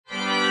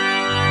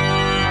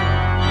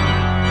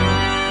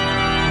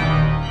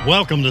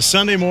Welcome to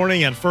Sunday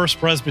morning at First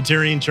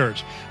Presbyterian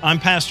Church. I'm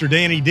Pastor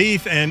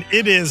Dieth, and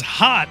it is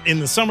hot in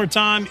the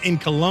summertime in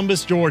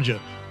Columbus, Georgia.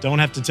 Don't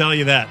have to tell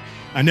you that.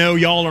 I know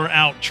y'all are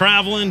out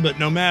traveling, but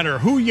no matter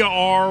who you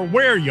are,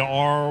 where you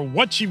are,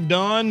 what you've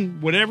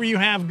done, whatever you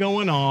have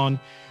going on,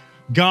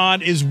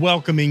 God is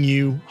welcoming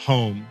you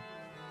home.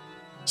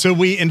 So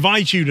we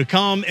invite you to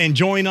come and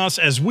join us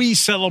as we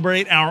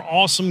celebrate our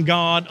awesome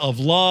God of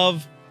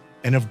love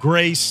and of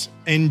grace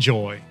and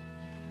joy.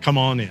 Come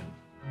on in.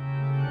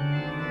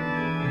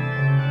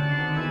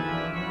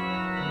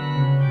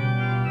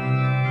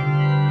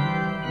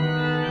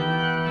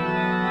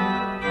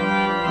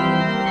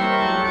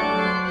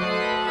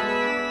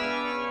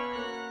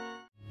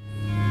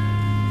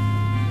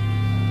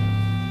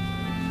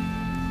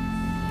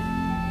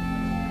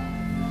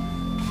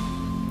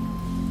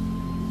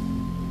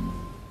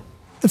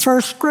 The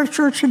first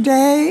scripture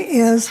today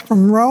is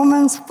from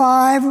Romans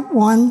 5,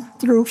 1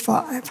 through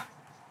 5.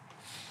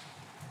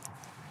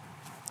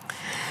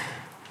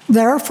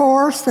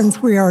 Therefore,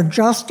 since we are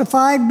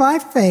justified by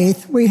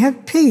faith, we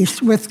have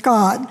peace with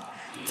God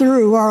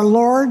through our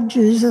Lord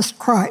Jesus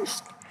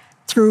Christ,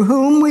 through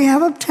whom we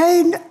have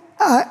obtained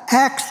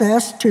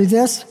access to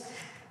this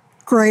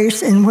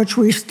grace in which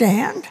we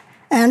stand,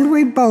 and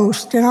we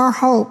boast in our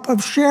hope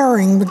of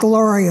sharing the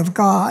glory of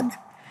God.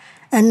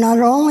 And not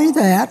only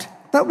that,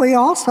 but we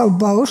also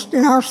boast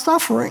in our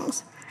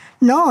sufferings,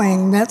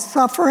 knowing that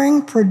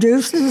suffering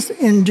produces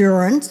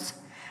endurance,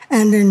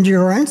 and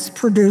endurance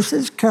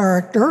produces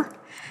character,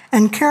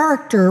 and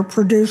character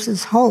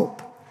produces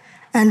hope.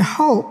 And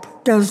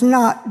hope does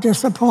not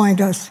disappoint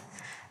us,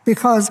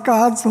 because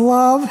God's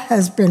love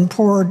has been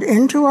poured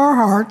into our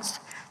hearts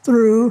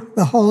through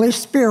the Holy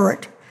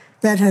Spirit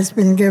that has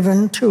been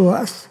given to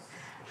us.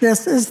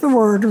 This is the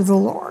word of the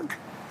Lord.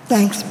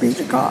 Thanks be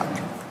to God.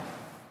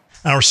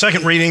 Our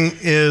second reading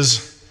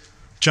is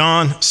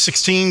John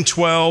 16,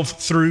 12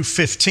 through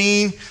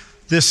 15.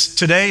 This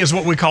today is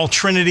what we call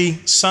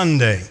Trinity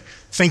Sunday,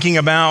 thinking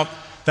about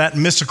that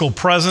mystical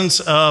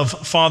presence of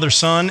Father,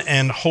 Son,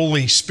 and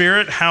Holy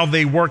Spirit, how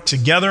they work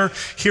together.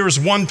 Here's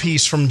one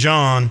piece from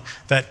John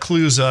that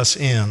clues us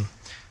in.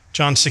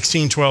 John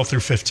 16, 12 through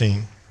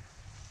 15.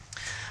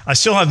 I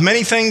still have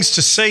many things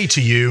to say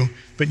to you,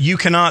 but you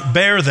cannot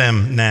bear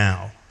them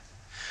now.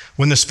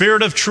 When the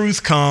Spirit of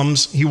truth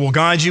comes, he will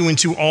guide you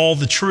into all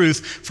the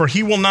truth, for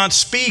he will not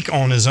speak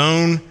on his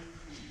own,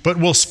 but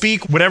will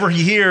speak whatever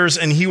he hears,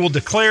 and he will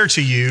declare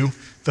to you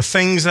the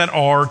things that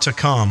are to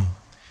come.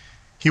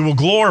 He will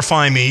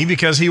glorify me,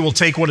 because he will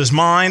take what is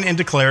mine and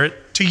declare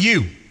it to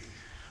you.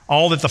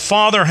 All that the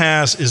Father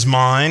has is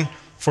mine.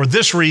 For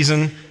this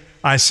reason,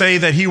 I say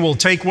that he will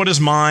take what is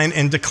mine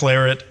and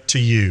declare it to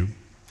you.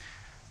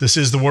 This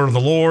is the word of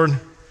the Lord.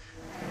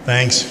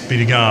 Thanks be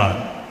to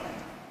God.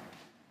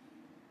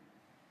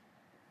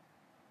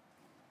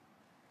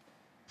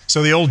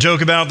 So the old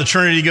joke about the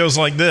Trinity goes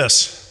like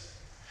this.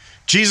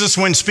 Jesus,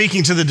 when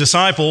speaking to the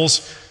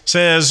disciples,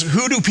 says,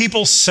 "Who do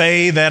people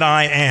say that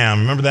I am?"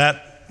 Remember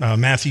that?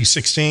 Matthew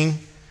 16.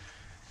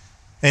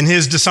 And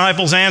his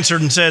disciples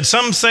answered and said,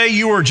 "Some say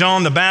you are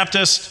John the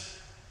Baptist,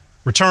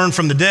 returned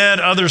from the dead.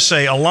 Others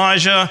say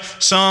Elijah,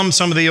 some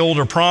of the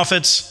older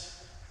prophets."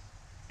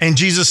 And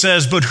Jesus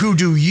says, "But who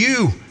do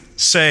you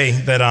say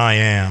that I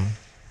am?"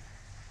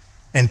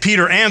 And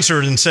Peter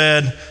answered and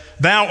said,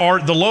 "Thou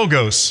art the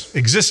Logos,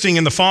 existing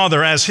in the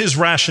Father as his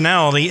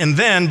rationality, and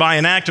then by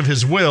an act of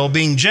his will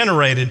being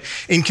generated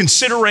in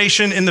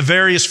consideration in the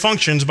various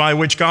functions by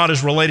which God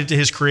is related to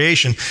his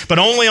creation, but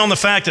only on the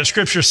fact that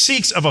Scripture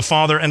speaks of a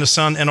Father and a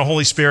Son and a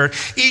Holy Spirit,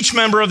 each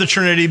member of the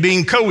Trinity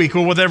being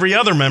co-equal with every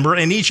other member,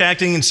 and each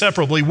acting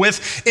inseparably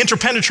with,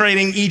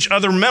 interpenetrating each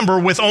other member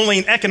with only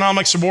an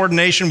economic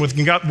subordination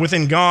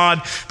within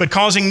God, but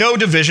causing no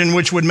division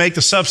which would make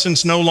the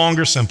substance no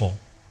longer simple."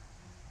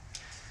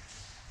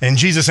 And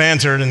Jesus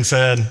answered and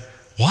said,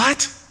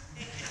 "What?"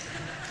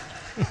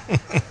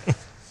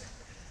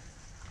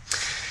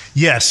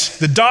 Yes,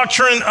 the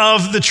doctrine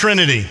of the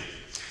Trinity.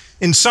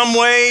 In some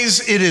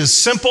ways, it is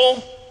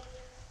simple.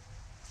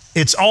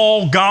 It's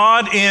all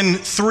God in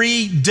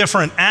three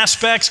different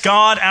aspects.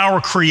 God,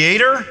 our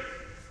Creator.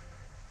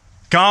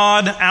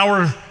 God,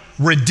 our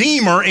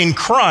Redeemer in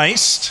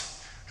Christ,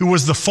 who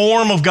was the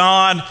form of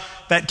God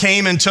that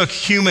came and took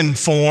human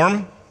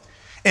form.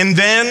 And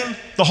then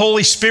the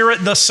Holy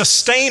Spirit, the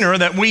sustainer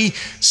that we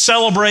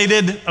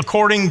celebrated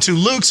according to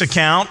Luke's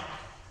account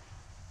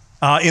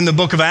in the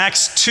book of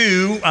Acts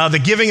 2, the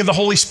giving of the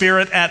Holy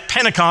Spirit at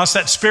Pentecost,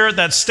 that Spirit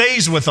that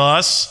stays with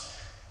us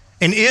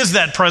and is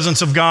that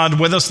presence of God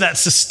with us that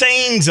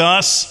sustains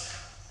us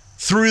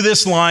through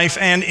this life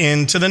and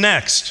into the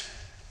next.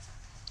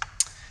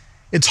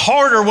 It's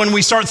harder when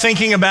we start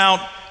thinking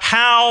about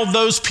how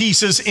those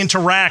pieces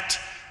interact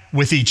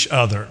with each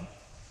other.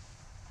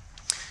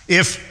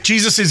 If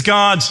Jesus is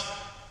God's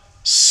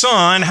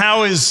Son,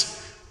 how is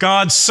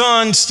God's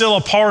Son still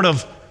a part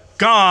of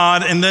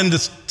God? And then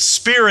the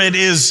Spirit,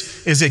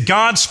 is it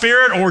God's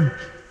Spirit or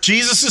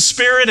Jesus'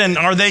 Spirit? And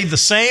are they the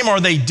same? Are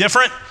they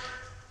different?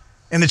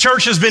 And the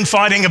church has been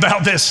fighting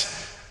about this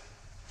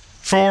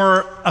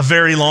for a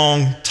very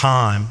long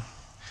time.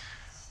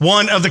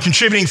 One of the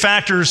contributing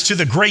factors to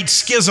the Great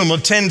Schism of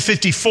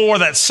 1054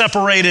 that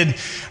separated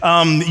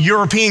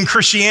European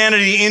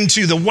Christianity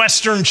into the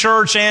Western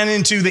Church and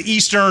into the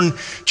Eastern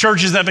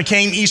churches that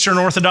became Eastern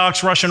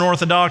Orthodox, Russian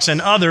Orthodox,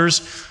 and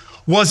others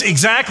was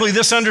exactly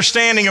this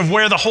understanding of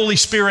where the Holy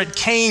Spirit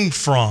came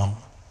from.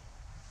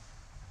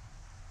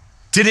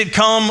 Did it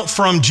come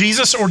from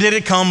Jesus or did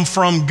it come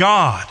from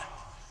God?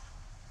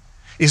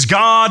 Is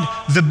God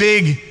the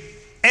big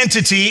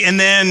entity and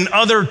then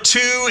other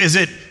two? Is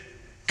it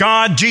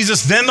God,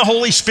 Jesus, then the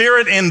Holy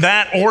Spirit in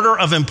that order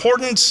of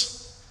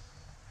importance?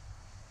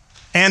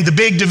 And the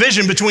big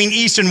division between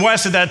East and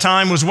West at that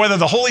time was whether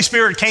the Holy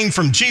Spirit came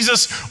from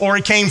Jesus or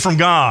it came from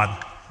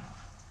God,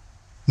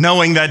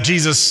 knowing that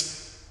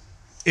Jesus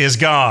is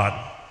God,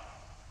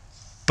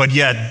 but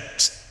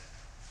yet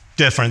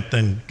different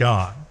than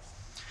God.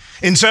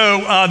 And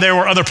so there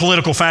were other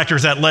political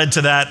factors that led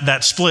to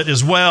that split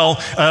as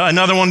well.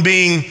 Another one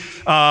being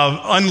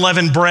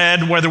unleavened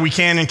bread, whether we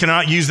can and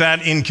cannot use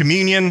that in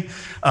communion.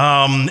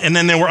 And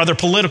then there were other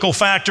political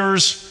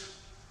factors.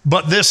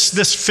 But this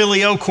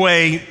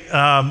filioque,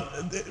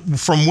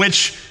 from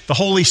which the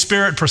Holy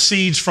Spirit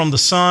proceeds from the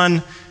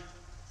Son,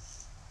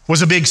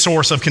 was a big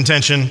source of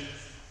contention.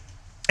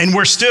 And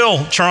we're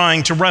still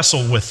trying to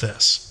wrestle with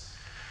this.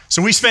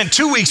 So we spent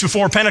 2 weeks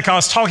before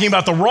Pentecost talking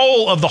about the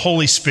role of the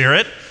Holy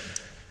Spirit.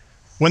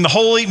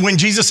 When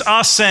Jesus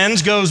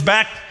ascends, goes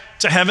back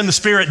to heaven, the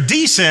Spirit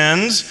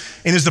descends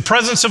and is the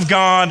presence of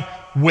God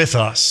with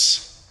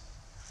us.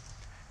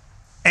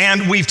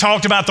 And we've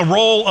talked about the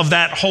role of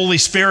that Holy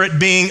Spirit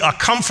being a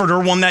comforter,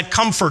 one that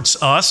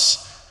comforts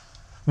us,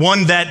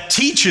 one that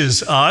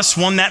teaches us,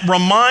 one that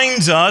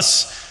reminds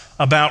us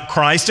about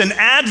Christ, an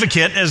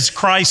advocate, as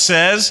Christ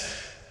says,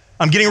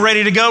 I'm getting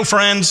ready to go,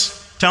 friends,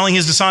 telling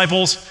his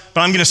disciples, but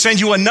I'm going to send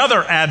you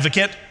another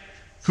advocate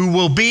who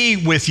will be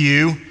with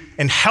you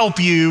and help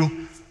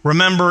you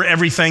remember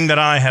everything that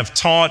I have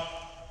taught.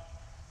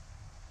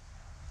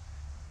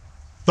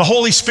 The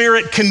Holy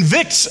Spirit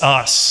convicts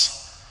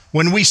us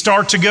when we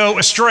start to go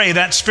astray.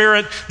 That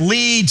Spirit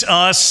leads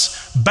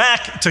us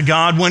back to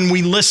God when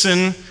we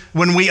listen,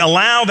 when we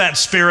allow that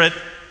Spirit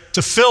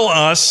to fill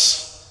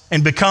us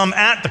and become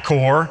at the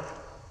core.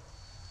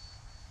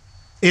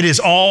 It is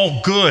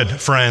all good,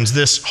 friends,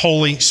 this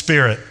Holy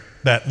Spirit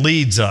that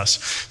leads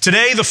us.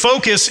 Today, the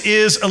focus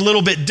is a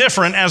little bit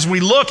different as we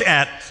look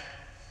at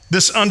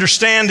this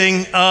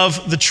understanding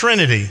of the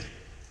Trinity.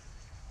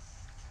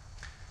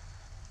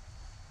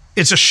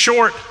 It's a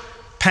short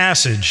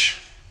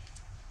passage.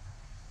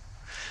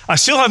 I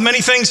still have many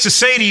things to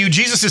say to you.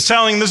 Jesus is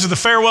telling, this is the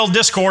farewell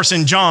discourse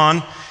in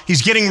John.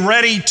 He's getting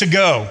ready to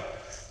go,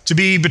 to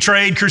be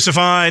betrayed,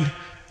 crucified,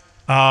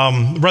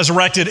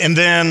 resurrected, and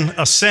then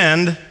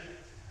ascend,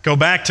 go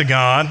back to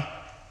God.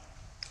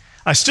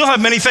 I still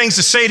have many things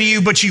to say to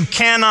you, but you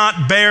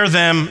cannot bear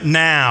them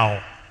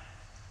now.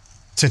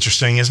 It's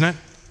interesting, isn't it?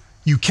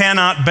 You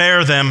cannot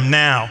bear them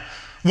now.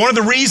 One of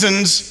the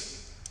reasons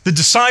the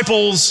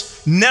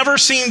disciples never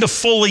seem to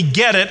fully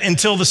get it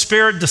until the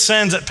Spirit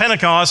descends at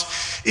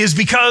Pentecost is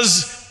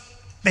because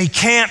they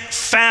can't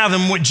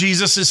fathom what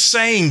Jesus is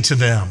saying to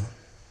them.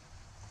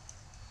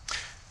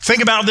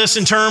 Think about this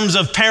in terms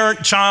of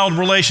parent-child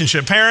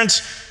relationship.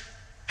 Parents,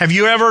 have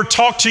you ever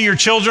talked to your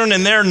children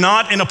and they're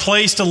not in a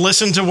place to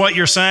listen to what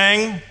you're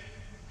saying?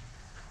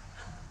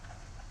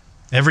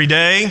 Every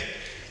day?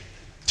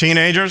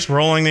 Teenagers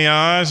rolling the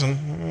eyes and,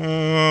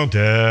 oh,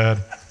 Dad.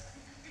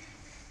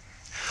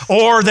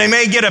 Or they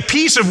may get a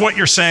piece of what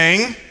you're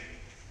saying,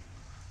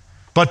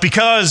 but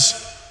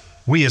because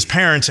we as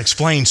parents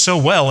explain so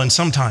well and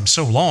sometimes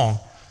so long,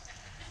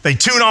 they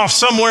tune off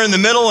somewhere in the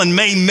middle and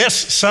may miss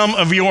some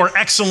of your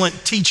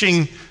excellent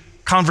teaching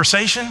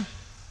conversation.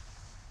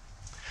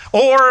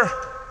 Or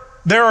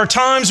there are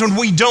times when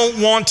we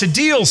don't want to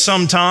deal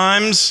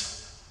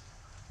sometimes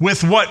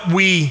with what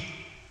we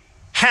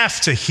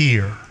have to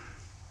hear.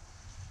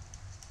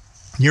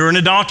 You're in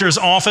a doctor's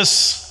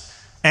office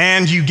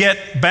and you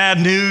get bad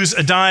news,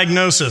 a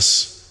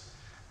diagnosis.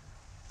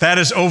 That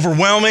is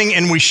overwhelming,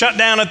 and we shut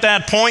down at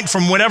that point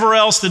from whatever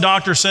else the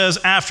doctor says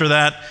after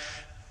that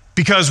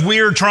because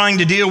we're trying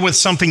to deal with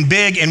something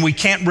big and we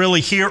can't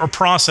really hear or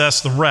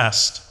process the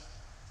rest.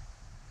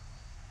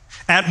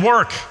 At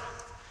work,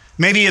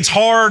 maybe it's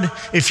hard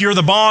if you're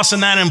the boss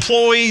and that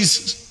employee's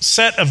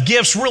set of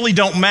gifts really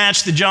don't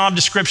match the job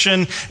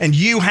description and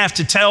you have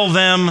to tell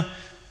them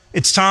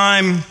it's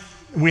time,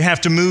 we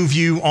have to move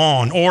you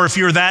on. Or if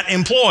you're that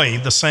employee,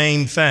 the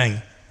same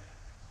thing.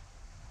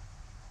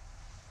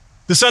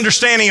 This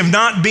understanding of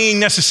not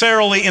being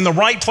necessarily in the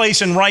right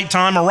place and right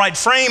time or right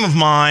frame of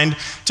mind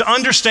to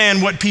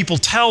understand what people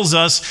tells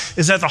us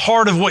is at the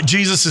heart of what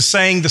Jesus is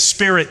saying the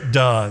Spirit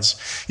does.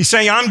 He's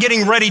saying, I'm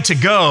getting ready to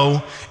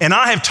go, and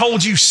I have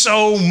told you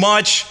so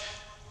much.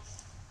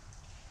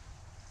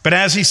 But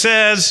as he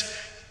says,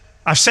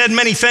 I've said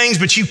many things,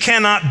 but you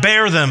cannot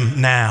bear them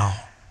now.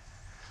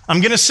 I'm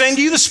going to send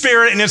you the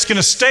Spirit, and it's going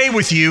to stay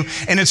with you,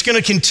 and it's going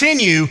to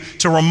continue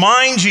to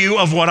remind you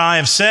of what I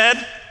have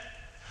said,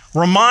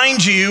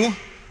 remind you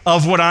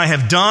of what I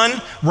have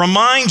done,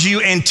 remind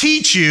you and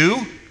teach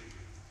you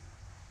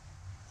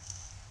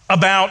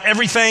about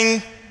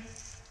everything,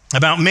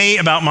 about me,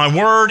 about my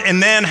word,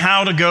 and then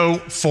how to go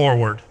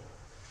forward.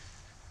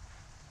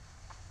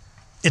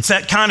 It's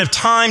that kind of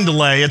time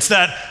delay. It's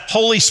that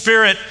Holy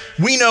Spirit.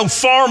 We know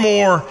far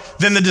more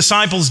than the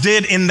disciples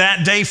did in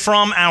that day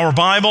from our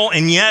Bible,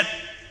 and yet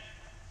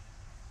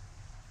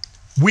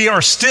we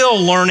are still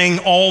learning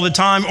all the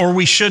time, or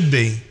we should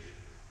be.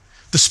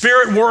 The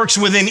Spirit works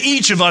within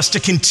each of us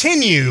to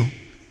continue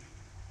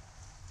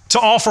to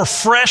offer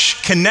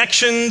fresh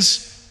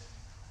connections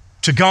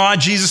to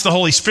God, Jesus, the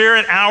Holy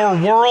Spirit, our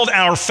world,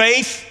 our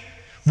faith,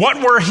 what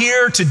we're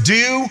here to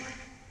do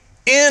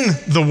in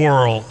the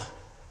world.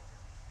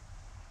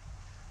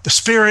 The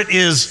Spirit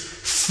is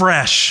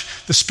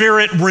fresh. The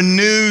Spirit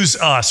renews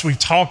us. We've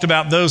talked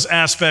about those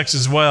aspects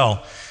as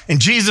well. And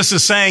Jesus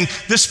is saying,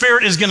 this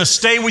Spirit is going to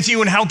stay with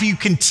you and help you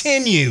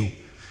continue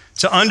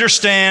to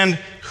understand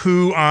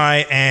who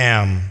I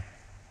am.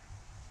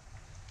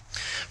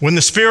 When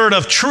the Spirit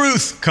of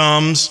truth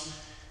comes,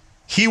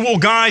 He will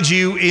guide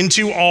you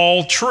into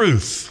all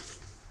truth.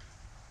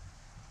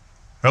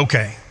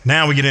 Okay,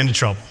 now we get into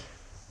trouble.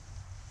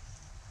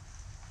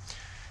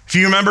 If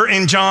you remember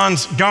in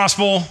John's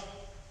gospel,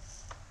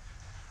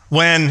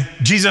 when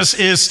Jesus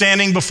is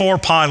standing before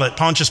Pilate,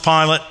 Pontius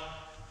Pilate,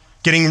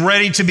 getting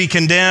ready to be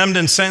condemned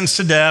and sentenced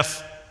to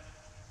death,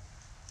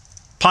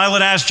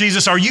 Pilate asked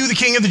Jesus, "Are you the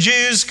king of the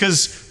Jews?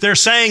 Because they're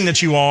saying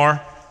that you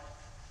are."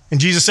 And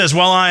Jesus says,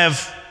 "Well, I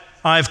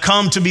have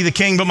come to be the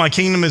king, but my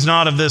kingdom is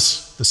not of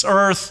this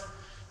earth.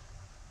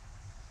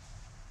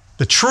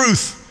 The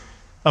truth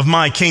of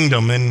my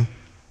kingdom." And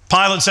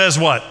Pilate says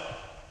what?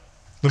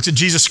 Looks at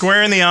Jesus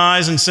square in the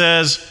eyes and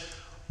says,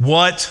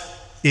 "What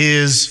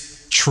is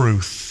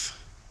truth?"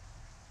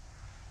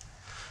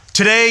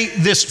 Today,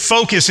 this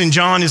focus in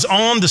John is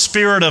on the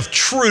Spirit of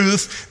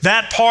truth,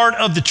 that part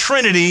of the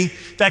Trinity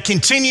that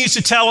continues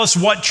to tell us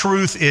what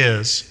truth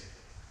is.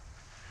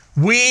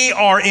 We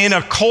are in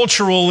a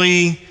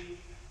culturally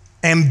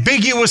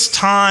ambiguous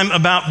time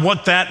about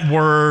what that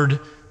word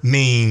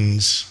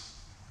means.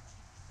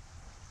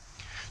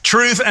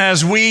 Truth,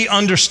 as we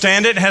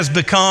understand it, has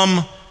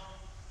become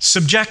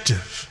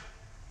subjective.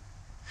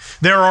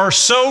 There are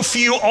so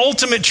few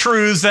ultimate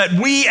truths that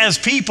we as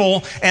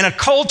people and a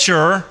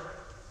culture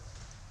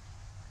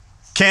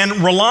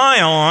can rely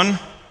on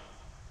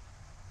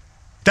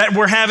that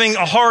we're having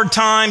a hard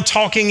time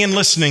talking and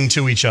listening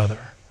to each other.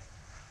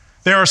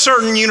 There are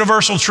certain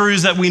universal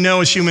truths that we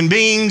know as human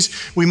beings.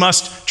 We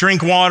must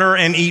drink water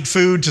and eat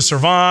food to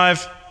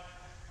survive.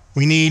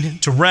 We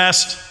need to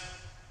rest.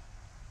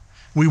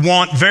 We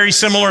want very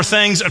similar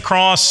things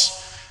across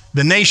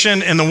the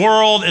nation and the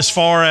world as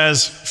far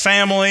as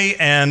family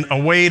and a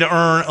way to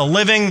earn a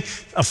living,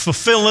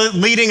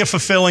 leading a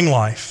fulfilling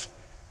life.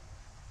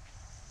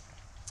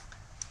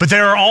 But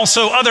there are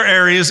also other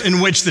areas in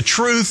which the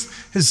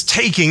truth is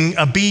taking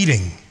a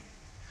beating.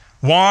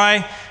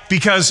 Why?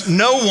 Because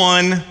no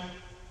one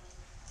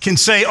can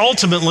say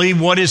ultimately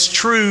what is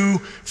true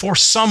for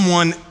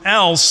someone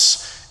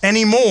else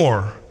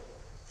anymore,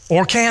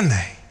 or can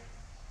they?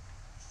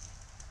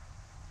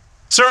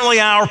 Certainly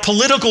our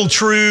political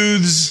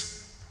truths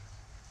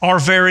are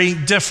very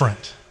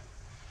different.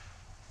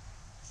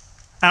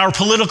 Our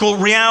political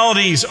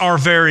realities are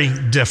very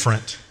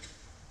different.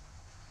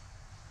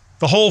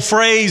 The whole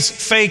phrase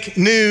fake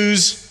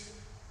news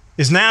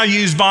is now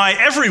used by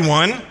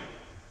everyone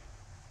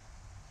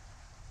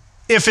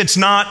if it's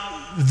not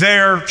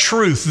their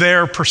truth,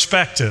 their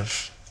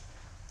perspective.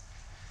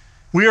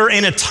 We are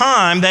in a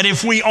time that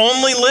if we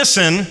only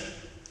listen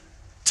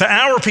to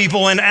our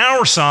people and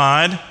our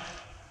side,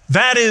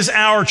 that is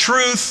our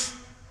truth,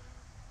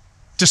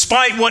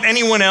 despite what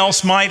anyone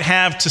else might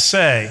have to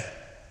say.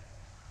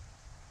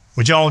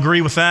 Would y'all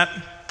agree with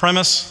that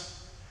premise?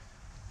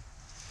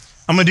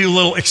 I'm going to do a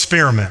little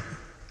experiment,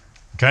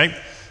 okay?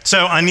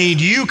 So I need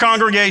you,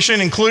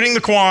 congregation, including the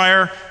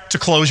choir, to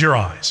close your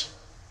eyes.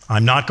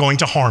 I'm not going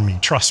to harm you,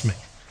 trust me.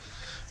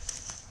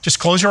 Just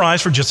close your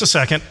eyes for just a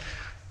second.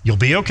 You'll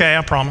be okay,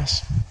 I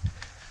promise.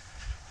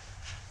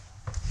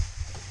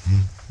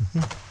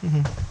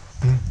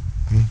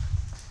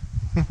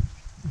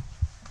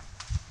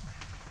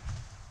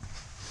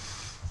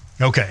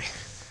 Okay,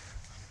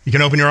 you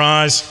can open your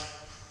eyes.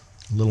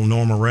 A little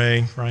Norma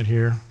Ray right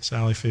here,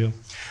 Sally Field.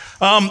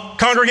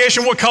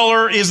 Congregation, what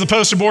color is the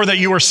poster board that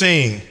you are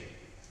seeing?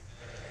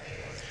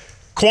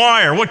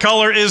 Choir, what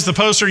color is the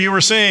poster you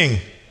are seeing?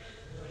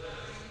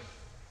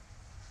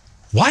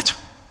 What?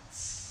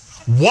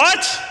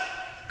 What?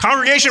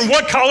 Congregation,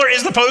 what color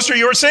is the poster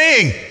you are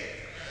seeing?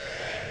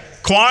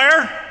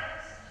 Choir?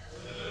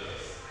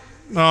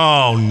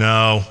 Oh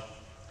no.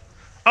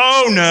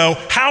 Oh no.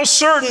 How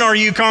certain are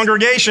you,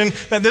 congregation,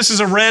 that this is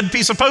a red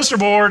piece of poster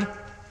board?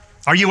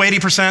 Are you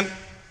 80%?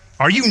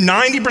 Are you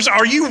 90%?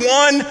 Are you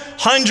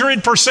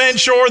 100%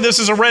 sure this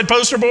is a red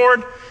poster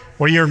board?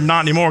 Well, you're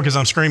not anymore because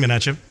I'm screaming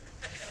at you.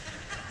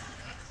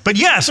 But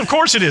yes, of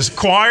course it is.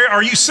 Choir,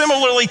 are you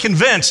similarly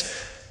convinced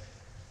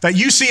that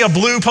you see a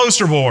blue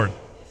poster board?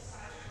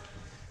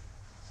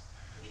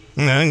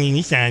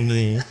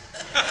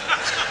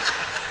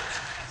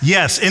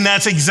 Yes, and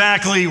that's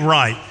exactly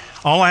right.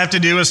 All I have to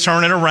do is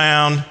turn it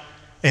around,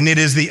 and it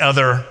is the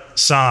other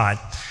side.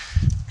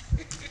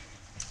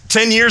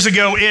 10 years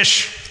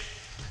ago-ish,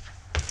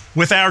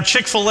 with our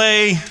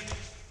Chick-fil-A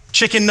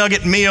chicken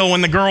nugget meal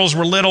when the girls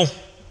were little,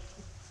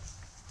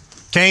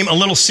 came a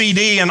little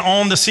CD, and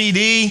on the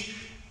CD,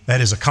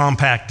 that is a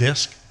compact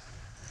disc,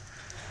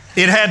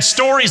 it had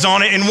stories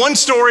on it, and one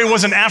story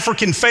was an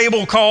African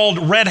fable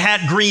called Red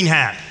Hat, Green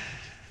Hat.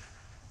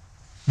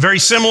 Very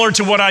similar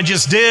to what I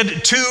just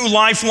did. Two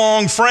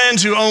lifelong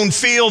friends who owned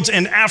fields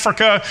in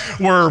Africa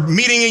were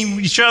meeting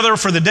each other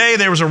for the day.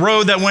 There was a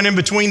road that went in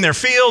between their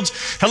fields.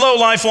 Hello,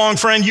 lifelong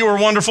friend, you are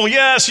wonderful.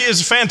 Yes, it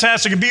is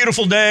fantastic, a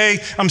beautiful day.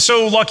 I'm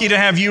so lucky to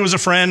have you as a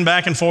friend,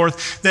 back and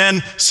forth.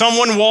 Then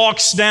someone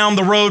walks down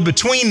the road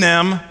between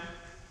them,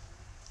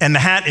 and the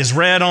hat is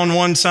red on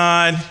one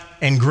side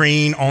and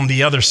green on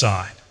the other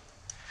side.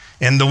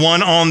 And the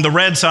one on the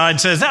red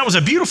side says, that was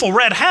a beautiful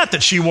red hat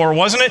that she wore,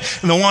 wasn't it?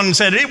 And the one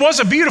said, it was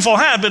a beautiful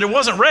hat, but it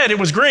wasn't red, it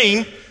was green.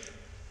 And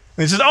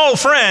he says, oh,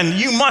 friend,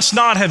 you must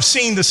not have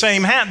seen the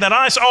same hat that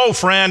I saw. Oh,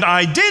 friend,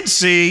 I did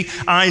see.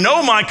 I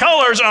know my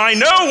colors. I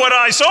know what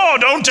I saw.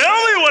 Don't tell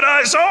me what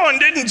I saw and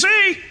didn't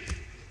see.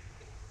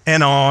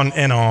 And on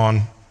and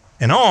on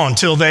and on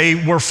till they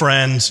were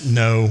friends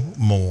no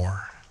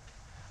more.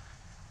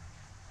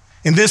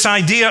 And this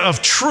idea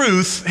of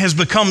truth has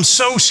become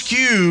so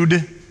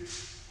skewed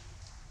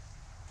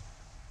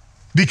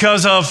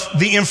because of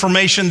the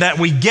information that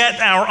we get,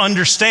 our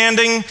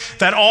understanding,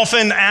 that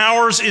often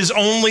ours is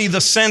only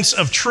the sense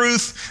of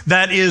truth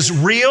that is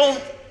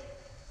real.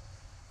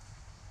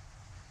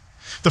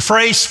 The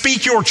phrase,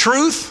 speak your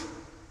truth,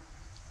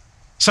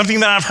 something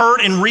that I've heard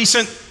in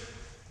recent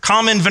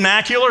common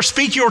vernacular,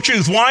 speak your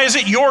truth. Why is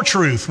it your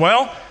truth?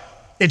 Well,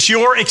 it's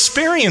your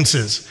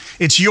experiences.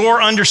 It's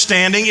your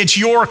understanding. It's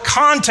your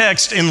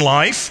context in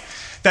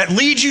life that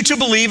leads you to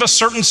believe a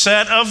certain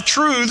set of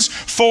truths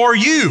for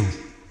you.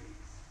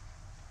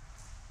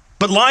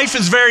 But life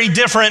is very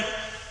different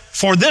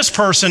for this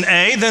person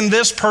A than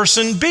this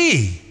person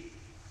B.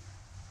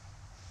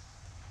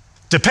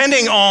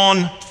 Depending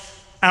on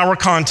our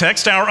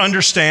context, our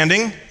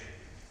understanding,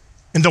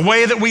 and the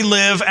way that we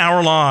live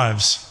our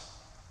lives.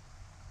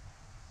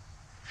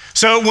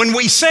 So when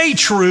we say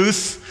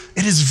truth,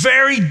 it is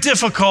very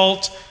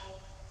difficult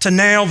to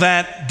nail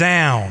that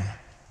down.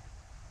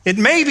 It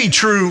may be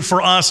true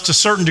for us to a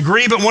certain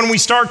degree, but when we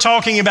start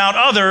talking about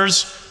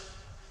others,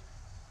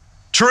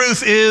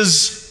 truth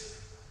is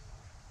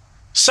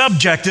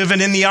subjective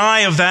and in the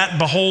eye of that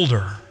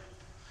beholder.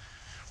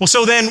 Well,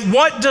 so then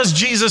what does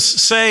Jesus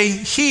say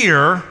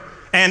here?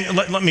 And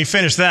let me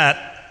finish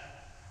that.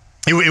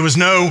 It was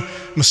no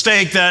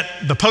mistake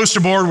that the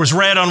poster board was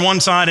red on one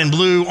side and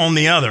blue on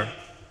the other.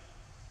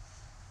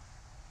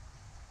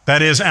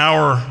 That is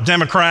our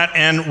Democrat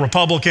and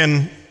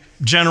Republican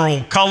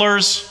general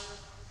colors.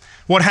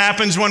 What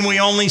happens when we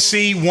only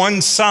see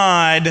one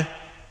side?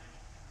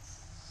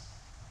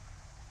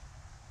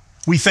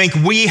 We think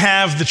we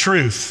have the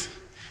truth.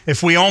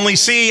 If we only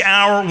see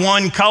our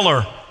one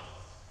color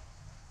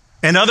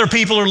and other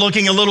people are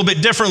looking a little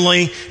bit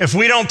differently, if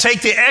we don't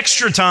take the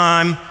extra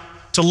time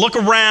to look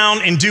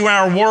around and do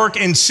our work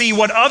and see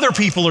what other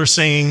people are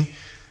seeing,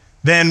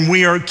 then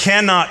we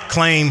cannot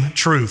claim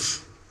truth.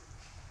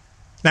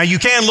 Now, you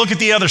can look at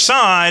the other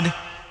side,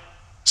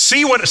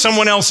 see what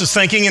someone else is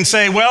thinking and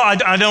say, well,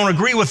 I don't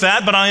agree with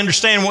that, but I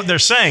understand what they're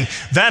saying.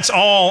 That's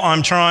all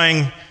I'm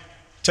trying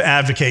to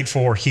advocate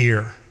for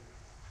here.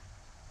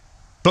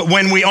 But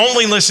when we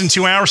only listen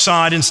to our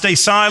side and stay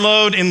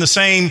siloed in the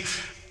same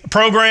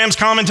programs,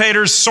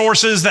 commentators,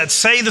 sources that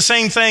say the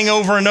same thing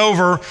over and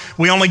over,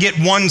 we only get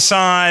one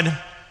side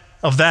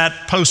of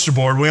that poster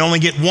board. We only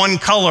get one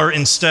color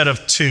instead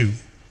of two.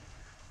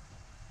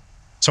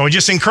 So I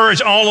just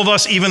encourage all of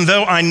us, even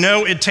though I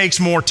know it takes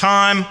more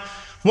time,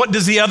 what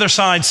does the other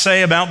side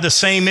say about the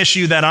same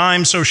issue that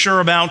I'm so sure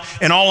about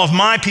and all of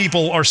my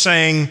people are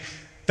saying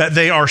that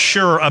they are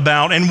sure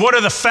about? And what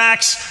are the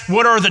facts?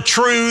 What are the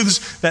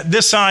truths that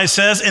this side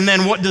says? And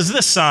then what does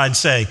this side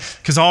say?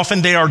 Because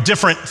often they are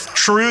different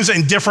truths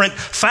and different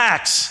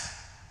facts.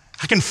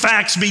 How can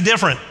facts be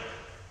different?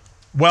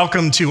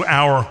 Welcome to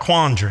our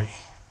quandary.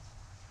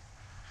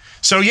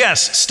 So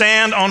yes,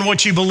 stand on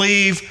what you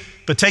believe,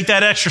 but take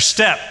that extra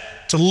step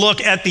to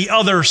look at the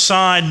other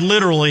side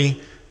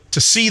literally,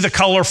 to see the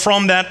color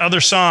from that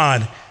other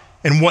side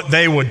and what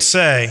they would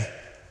say.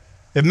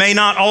 It may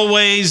not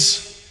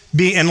always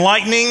be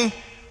enlightening,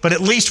 but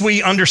at least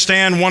we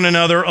understand one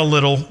another a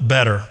little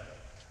better.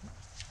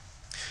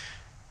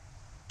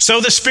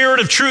 So the Spirit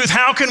of truth,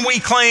 how can we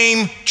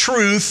claim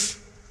truth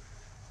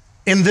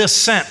in this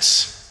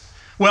sense?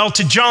 Well,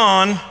 to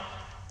John,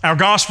 our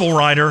gospel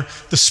writer,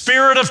 the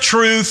Spirit of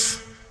truth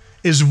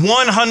is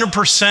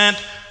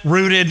 100%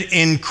 rooted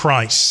in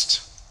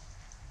Christ.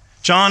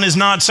 John is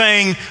not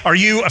saying, are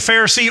you a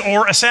Pharisee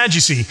or a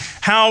Sadducee?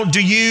 How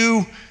do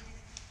you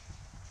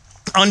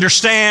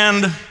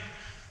understand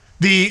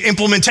the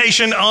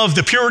implementation of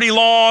the purity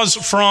laws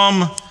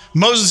from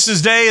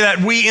Moses' day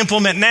that we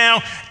implement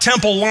now,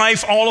 temple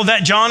life, all of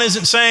that. John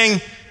isn't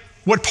saying,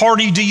 what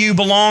party do you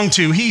belong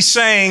to? He's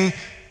saying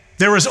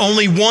there is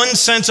only one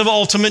sense of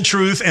ultimate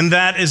truth, and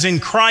that is in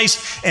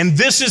Christ. And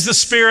this is the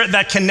Spirit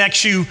that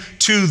connects you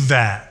to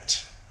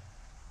that.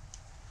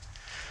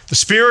 The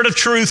Spirit of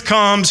truth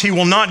comes. He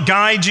will not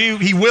guide you.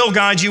 He will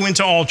guide you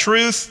into all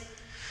truth.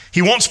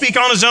 He won't speak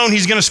on his own.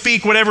 He's going to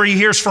speak whatever he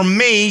hears from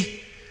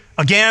me.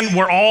 Again,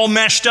 we're all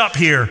meshed up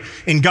here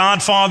in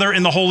God, Father,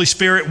 and the Holy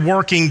Spirit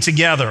working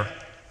together.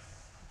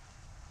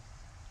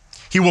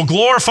 He will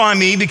glorify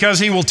me because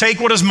he will take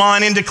what is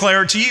mine and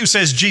declare it to you,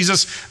 says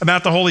Jesus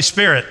about the Holy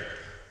Spirit.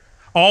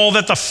 All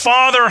that the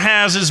Father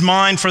has is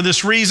mine. For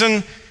this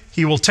reason,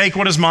 he will take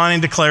what is mine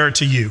and declare it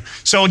to you.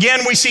 So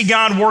again, we see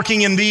God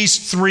working in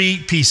these three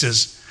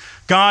pieces.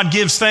 God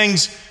gives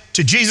things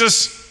to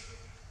Jesus,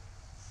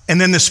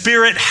 and then the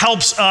Spirit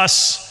helps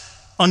us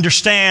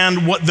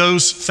understand what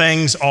those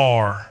things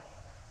are.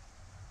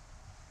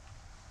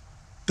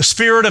 The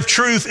Spirit of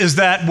truth is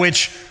that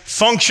which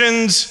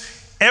functions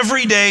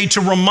every day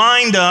to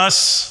remind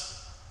us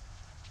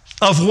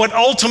of what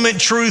ultimate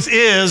truth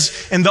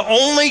is, and the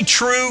only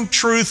true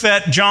truth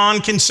that John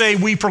can say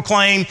we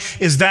proclaim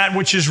is that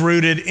which is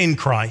rooted in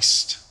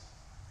Christ.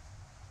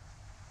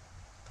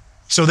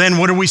 So then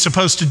what are we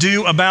supposed to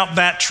do about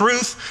that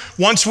truth?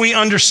 Once we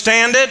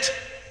understand it,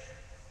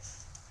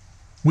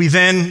 we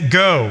then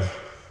go.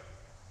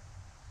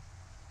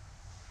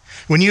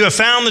 When you have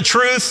found the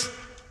truth,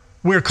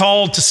 we're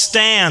called to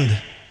stand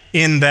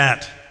in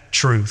that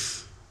truth.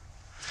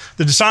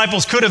 The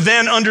disciples could have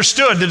then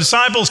understood. The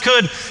disciples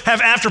could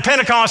have, after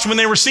Pentecost, when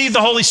they received the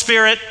Holy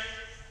Spirit,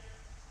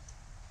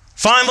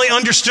 finally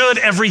understood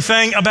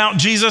everything about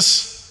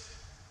Jesus.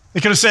 They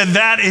could have said,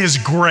 that is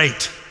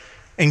great,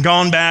 and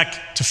gone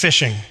back to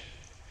fishing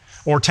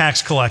or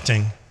tax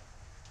collecting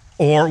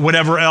or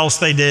whatever else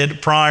they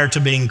did prior to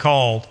being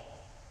called.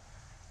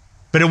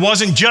 But it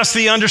wasn't just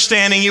the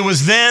understanding. It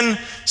was then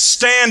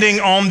standing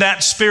on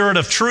that Spirit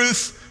of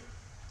truth,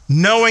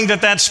 knowing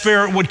that that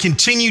Spirit would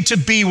continue to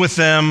be with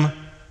them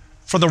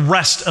for the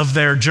rest of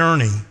their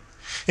journey.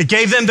 It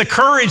gave them the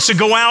courage to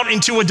go out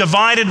into a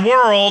divided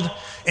world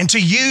and to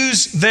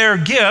use their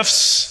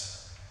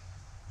gifts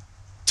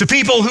to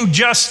people who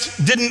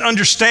just didn't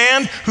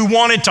understand, who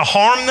wanted to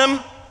harm them,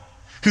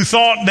 who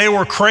thought they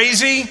were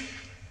crazy,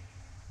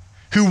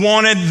 who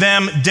wanted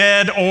them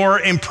dead or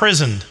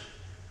imprisoned.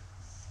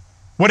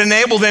 What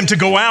enabled them to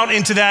go out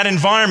into that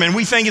environment?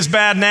 We think it's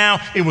bad now.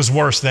 It was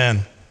worse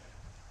then.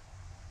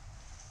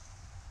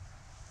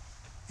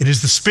 It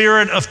is the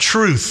Spirit of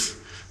truth,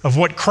 of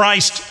what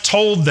Christ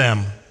told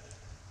them,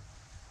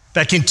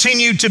 that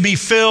continued to be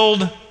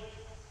filled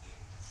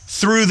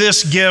through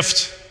this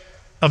gift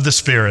of the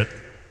Spirit.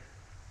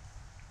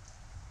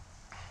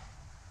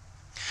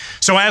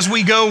 So as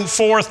we go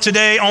forth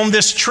today on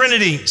this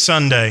Trinity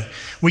Sunday,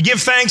 we give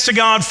thanks to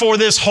God for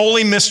this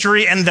holy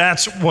mystery, and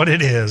that's what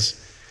it is.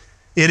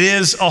 It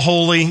is a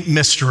holy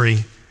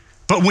mystery.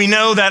 But we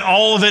know that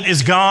all of it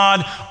is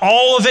God.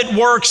 All of it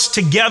works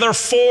together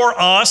for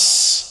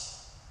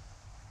us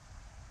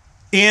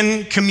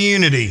in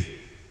community.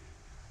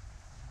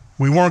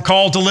 We weren't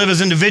called to live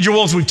as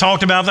individuals. We've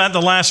talked about that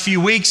the last few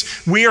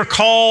weeks. We are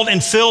called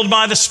and filled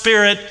by the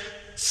Spirit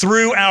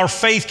through our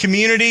faith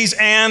communities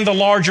and the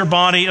larger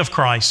body of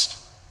Christ.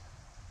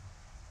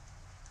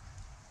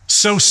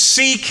 So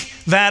seek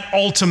that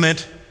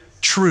ultimate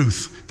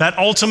truth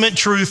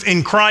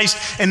in Christ.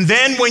 And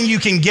then when you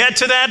can get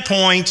to that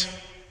point,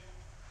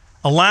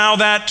 allow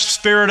that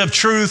Spirit of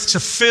truth to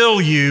fill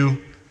you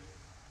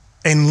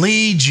and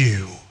lead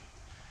you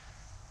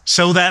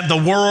so that the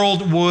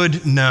world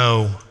would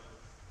know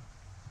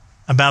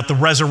about the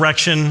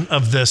resurrection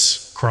of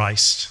this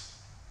Christ.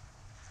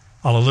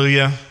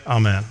 Hallelujah.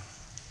 Amen.